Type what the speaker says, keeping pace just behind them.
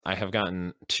I have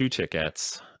gotten 2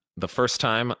 tickets. The first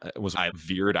time was I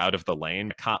veered out of the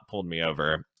lane. A cop pulled me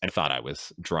over and thought I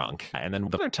was drunk. And then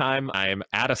the other time I'm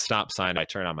at a stop sign, I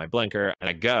turn on my blinker and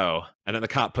I go, and then the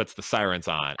cop puts the sirens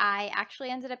on. I actually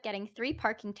ended up getting 3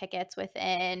 parking tickets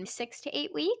within 6 to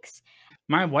 8 weeks.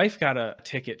 My wife got a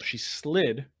ticket. She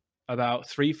slid about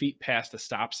 3 feet past the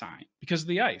stop sign because of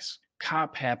the ice.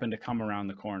 Cop happened to come around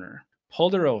the corner,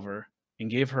 pulled her over, and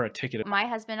gave her a ticket. My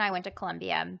husband and I went to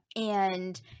Columbia,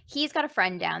 and he's got a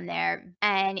friend down there,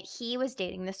 and he was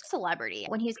dating this celebrity.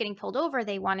 When he was getting pulled over,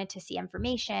 they wanted to see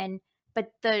information,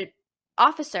 but the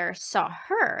officer saw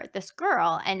her, this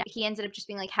girl, and he ended up just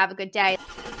being like, "Have a good day."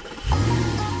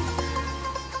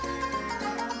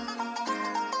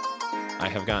 I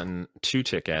have gotten 2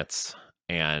 tickets,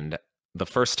 and the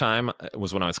first time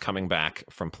was when I was coming back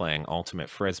from playing Ultimate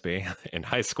Frisbee in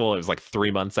high school. It was like 3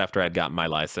 months after I'd gotten my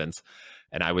license,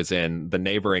 and I was in the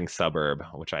neighboring suburb,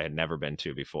 which I had never been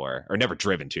to before, or never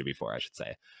driven to before, I should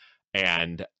say.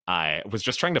 And I was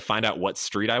just trying to find out what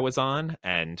street I was on,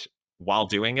 and while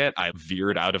doing it, I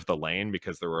veered out of the lane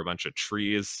because there were a bunch of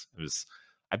trees.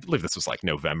 I believe this was like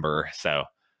November, so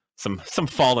some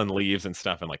fallen leaves and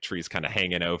stuff and like trees kind of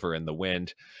hanging over in the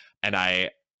wind. And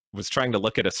I was trying to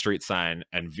look at a street sign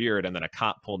and veered, and then a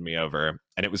cop pulled me over,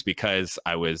 and it was because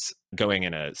I was going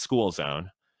in a school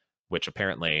zone, which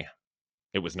apparently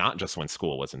it was not just when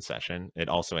school was in session. It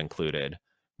also included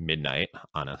midnight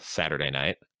on a Saturday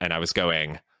night. And I was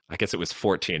going, I guess it was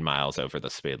 14 miles over the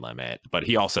speed limit. But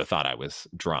he also thought I was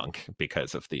drunk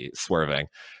because of the swerving.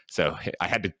 So I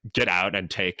had to get out and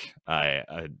take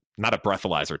not a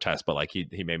breathalyzer test, but like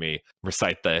he made me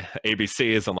recite the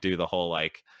ABCs and do the whole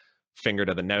like finger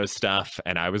to the nose stuff.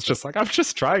 And I was just like, I'm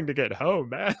just trying to get home,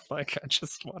 man. Like, I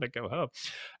just want to go home.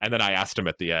 And then I asked him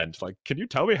at the end, like, can you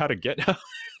tell me how to get home?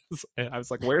 And I was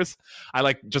like, I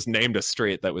like just named a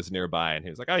street that was nearby. And he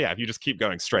was like, oh, yeah, if you just keep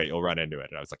going straight, you'll run into it.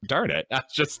 And I was like, darn it. I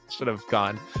just should have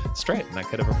gone straight and I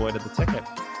could have avoided the ticket.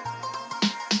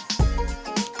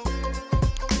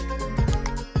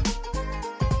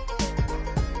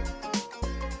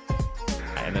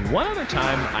 And then one other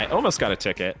time, I almost got a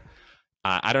ticket.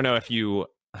 I don't know if you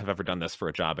have ever done this for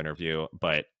a job interview,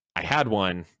 but I had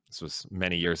one. This was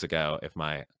many years ago. If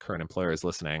my current employer is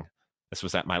listening, this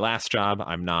was at my last job.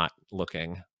 I'm not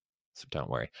looking, so don't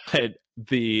worry. But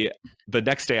the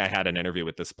next day I had an interview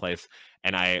with this place,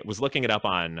 and I was looking it up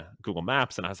on Google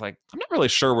Maps, and I was like, I'm not really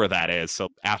sure where that is. So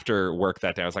after work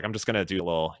that day, I was like, I'm just gonna do a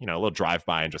little drive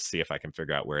by and just see if I can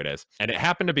figure out where it is. And it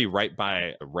happened to be right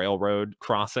by a railroad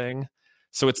crossing.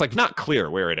 So it's like not clear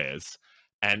where it is.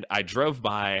 And I drove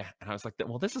by and I was like,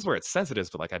 well, this is where it says it is,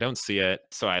 but like I don't see it.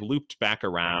 So I looped back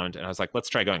around and I was like, let's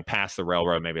try going past the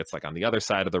railroad. Maybe it's like on the other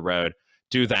side of the road.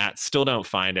 Do that. Still don't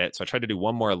find it. So I tried to do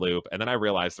one more loop. And then I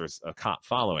realized there's a cop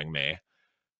following me.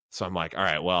 So I'm like, all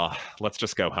right, well, let's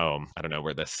just go home. I don't know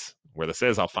where this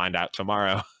is. I'll find out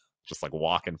tomorrow. Just like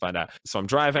walk and find out. So I'm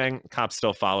driving, cop's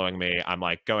still following me. I'm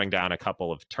like going down a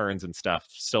couple of turns and stuff,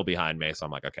 still behind me. So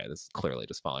I'm like, okay, this is clearly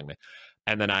just following me.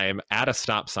 And then I'm at a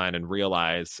stop sign and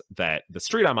realize that the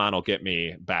street I'm on will get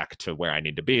me back to where I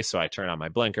need to be. So I turn on my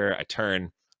blinker, I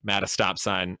turn, I'm at a stop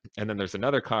sign, and then there's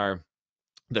another car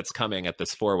that's coming at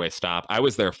this four-way stop. I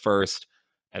was there first,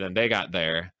 and then they got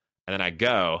there, and then I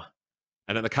go,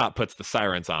 and then the cop puts the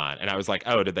sirens on. And I was like,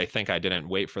 oh, did they think I didn't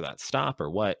wait for that stop or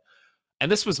what?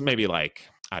 And this was maybe like,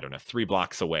 I don't know, 3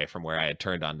 blocks away from where I had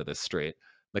turned onto this street.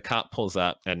 The cop pulls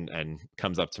up and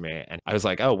comes up to me, and I was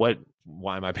like, oh,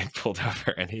 why am I being pulled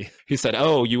over? And he said,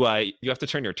 oh, you have to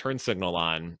turn your turn signal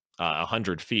on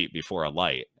 100 feet before a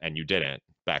light, and you didn't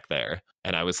back there.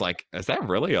 And I was like, is that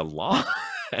really a law?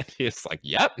 And he's like,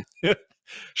 yep,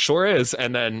 sure is.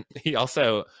 And then he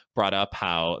also brought up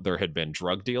how there had been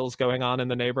drug deals going on in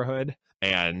the neighborhood.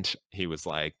 And he was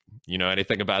like, you know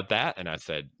anything about that? And I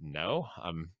said, no,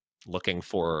 I'm looking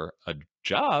for a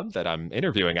job that I'm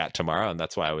interviewing at tomorrow, and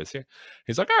that's why I was here.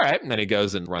 He's like, all right. And then he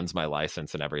goes and runs my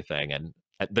license and everything. And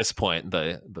at this point,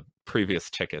 the previous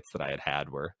tickets that I had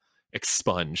were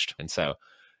expunged. And so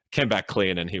came back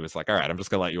clean, and he was like, all right, I'm just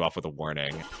gonna let you off with a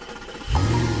warning.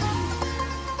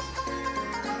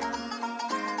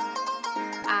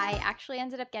 I actually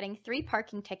ended up getting 3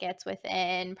 parking tickets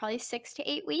within probably 6 to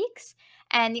 8 weeks,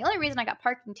 and the only reason I got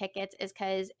parking tickets is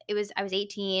because I was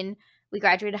 18, we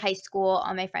graduated high school,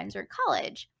 all my friends are in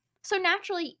college. So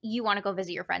naturally, you wanna go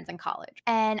visit your friends in college,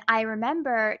 and I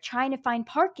remember trying to find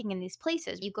parking in these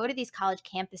places. You go to these college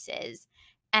campuses,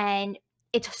 and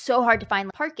it's so hard to find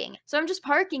parking. So I'm just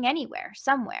parking anywhere,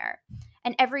 somewhere,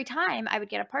 And every time I would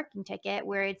get a parking ticket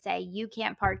where it'd say, you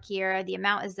can't park here. The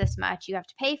amount is this much. You have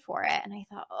to pay for it. And I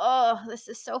thought, oh, this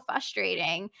is so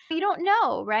frustrating. You don't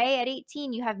know, right? At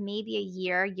 18, you have maybe a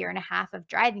year, year and a half of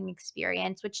driving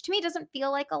experience, which to me doesn't feel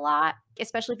like a lot,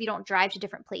 especially if you don't drive to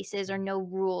different places or know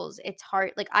rules. It's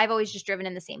hard. Like I've always just driven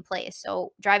in the same place.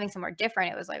 So driving somewhere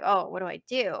different, it was like, oh, what do I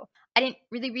do? I didn't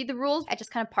really read the rules. I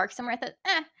just kind of parked somewhere. I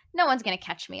thought, no one's going to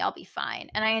catch me. I'll be fine.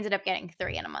 And I ended up getting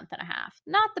 3 in a month and a half.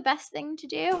 Not the best thing to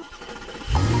do.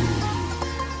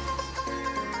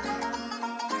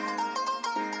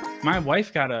 My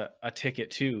wife got a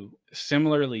ticket too,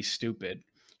 similarly stupid.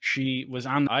 She was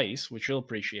on the ice, which you'll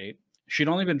appreciate. She'd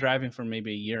only been driving for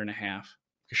maybe a year and a half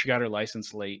because she got her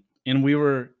license late. And we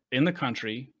were in the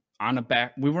country on a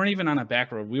back, we weren't even on a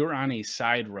back road. We were on a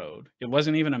side road. It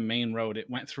wasn't even a main road. It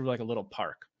went through like a little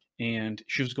park. And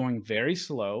she was going very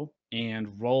slow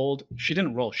and rolled. She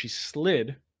didn't roll. She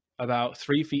slid about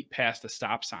 3 feet past the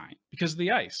stop sign because of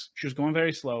the ice. She was going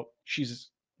very slow.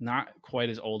 She's not quite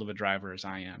as old of a driver as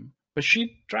I am, but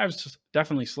she drives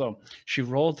definitely slow. She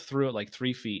rolled through it like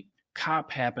 3 feet.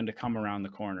 Cop happened to come around the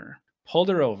corner, pulled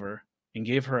her over, and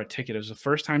gave her a ticket. It was the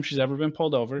first time she's ever been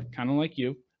pulled over, kind of like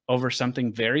you, over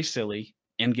something very silly,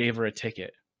 and gave her a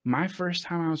ticket. My first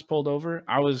time I was pulled over,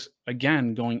 I was,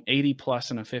 again, going 80 plus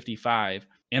in a 55,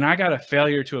 and I got a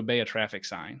failure to obey a traffic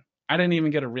sign. I didn't even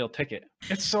get a real ticket.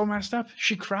 It's so messed up.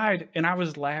 She cried, and I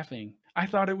was laughing. I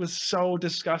thought it was so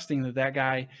disgusting that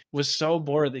guy was so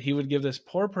bored that he would give this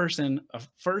poor person a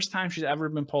first time she's ever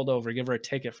been pulled over, give her a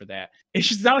ticket for that. It's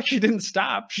just not like she didn't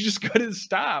stop. She just couldn't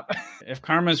stop. If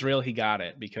karma's real, he got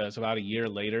it because about a year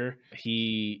later,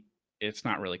 it's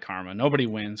not really karma. Nobody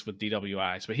wins with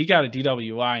DWIs, but he got a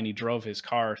DWI and he drove his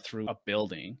car through a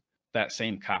building, that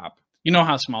same cop. You know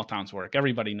how small towns work.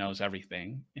 Everybody knows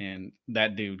everything, and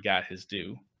that dude got his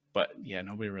due. But yeah,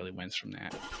 nobody really wins from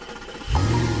that.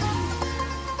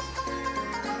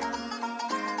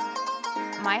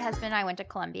 My husband and I went to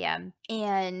Colombia,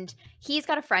 and he's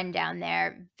got a friend down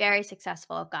there, very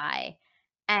successful guy.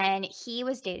 And he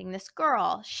was dating this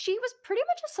girl. She was pretty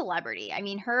much a celebrity. I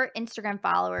mean, her Instagram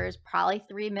followers, probably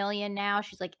 3 million now.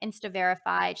 She's like Insta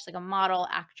verified. She's like a model,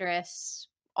 actress,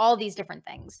 all these different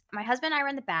things. My husband and I were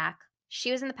in the back.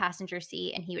 She was in the passenger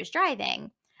seat and he was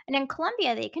driving. And in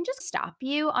Colombia, they can just stop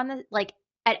you on the, like,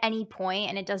 at any point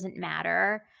and it doesn't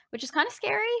matter, which is kind of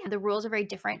scary. The rules are very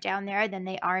different down there than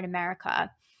they are in America.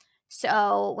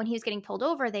 So when he was getting pulled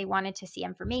over, they wanted to see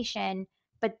information,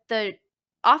 but the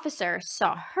officer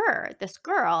saw her, this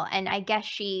girl, and I guess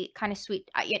she kind of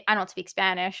I don't speak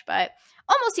Spanish, but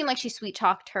almost seemed like she sweet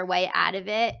talked her way out of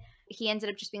it. He ended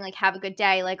up just being like, have a good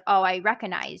day. Like, oh, I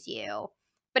recognize you.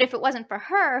 But if it wasn't for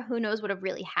her, who knows what would have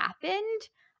really happened?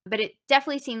 But it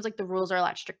definitely seems like the rules are a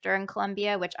lot stricter in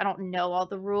Colombia, which I don't know all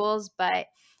the rules, but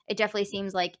it definitely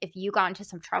seems like if you got into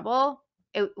some trouble,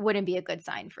 it wouldn't be a good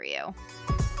sign for you.